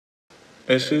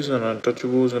Essays on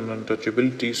Untouchables and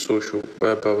Untouchability Social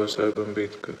by Babasaheb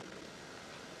Ambedkar.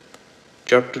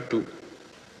 Chapter 2,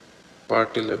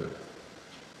 Part 11.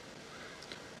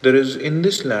 There is in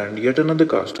this land yet another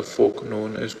caste of folk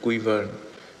known as Kuivarn.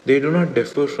 They do not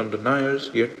differ from the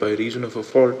Nayars, yet by reason of a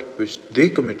fault which they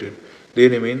committed, they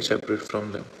remain separate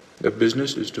from them. Their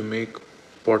business is to make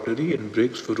pottery and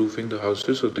bricks for roofing the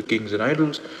houses of the kings and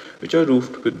idols, which are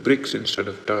roofed with bricks instead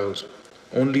of tiles.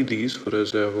 Only these, for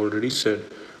as I have already said,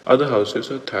 other houses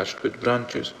are thatched with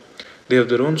branches. They have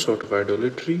their own sort of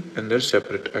idolatry and their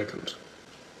separate idols.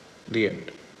 The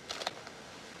end.